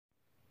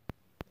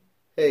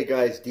Hey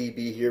guys,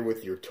 DB here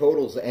with your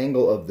totals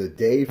angle of the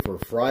day for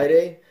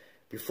Friday.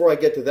 Before I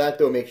get to that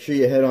though, make sure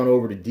you head on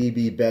over to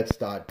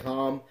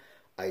dbbets.com.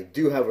 I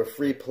do have a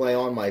free play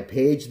on my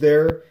page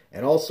there.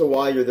 And also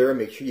while you're there,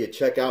 make sure you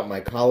check out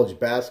my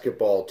college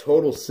basketball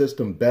total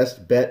system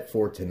best bet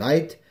for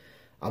tonight.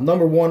 I'm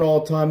number one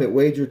all time at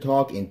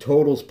WagerTalk in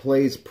totals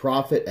plays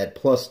profit at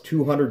plus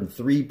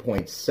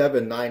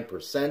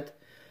 203.79%.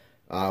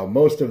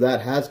 Most of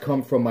that has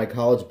come from my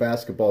college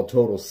basketball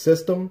total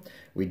system.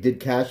 We did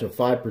cash a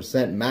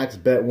 5% max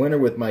bet winner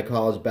with my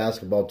college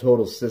basketball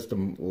total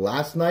system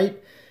last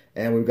night.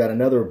 And we've got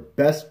another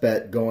best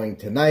bet going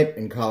tonight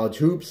in college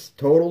hoops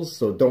totals,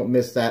 so don't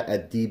miss that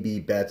at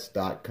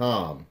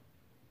dbbets.com.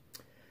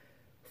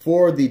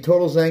 For the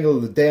totals angle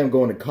of the day, I'm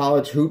going to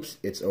college hoops.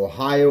 It's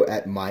Ohio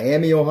at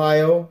Miami,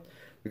 Ohio.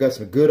 We got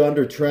some good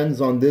under trends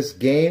on this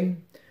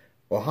game.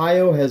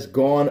 Ohio has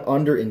gone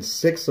under in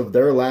 6 of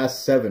their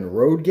last 7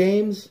 road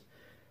games.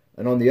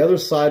 And on the other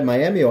side,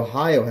 Miami,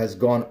 Ohio has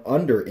gone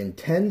under in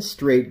 10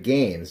 straight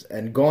games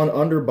and gone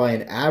under by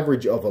an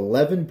average of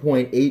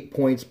 11.8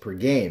 points per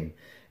game.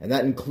 And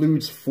that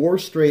includes 4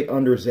 straight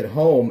unders at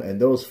home,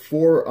 and those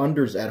 4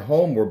 unders at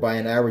home were by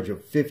an average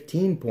of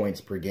 15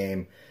 points per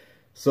game.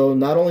 So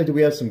not only do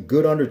we have some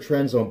good under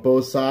trends on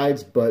both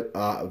sides, but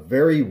a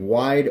very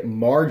wide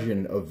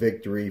margin of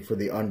victory for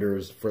the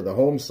unders for the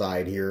home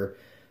side here.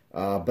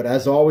 But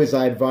as always,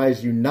 I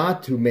advise you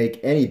not to make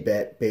any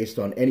bet based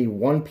on any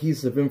one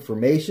piece of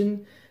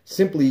information.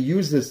 Simply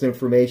use this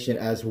information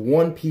as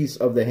one piece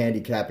of the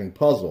handicapping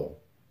puzzle.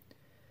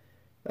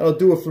 That'll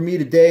do it for me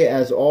today.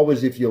 As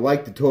always, if you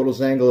like the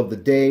totals angle of the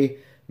day,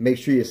 make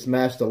sure you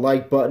smash the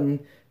like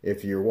button.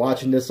 If you're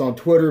watching this on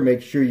Twitter,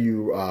 make sure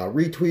you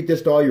retweet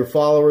this to all your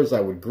followers.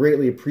 I would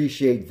greatly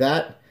appreciate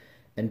that.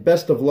 And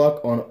best of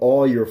luck on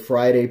all your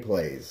Friday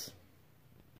plays.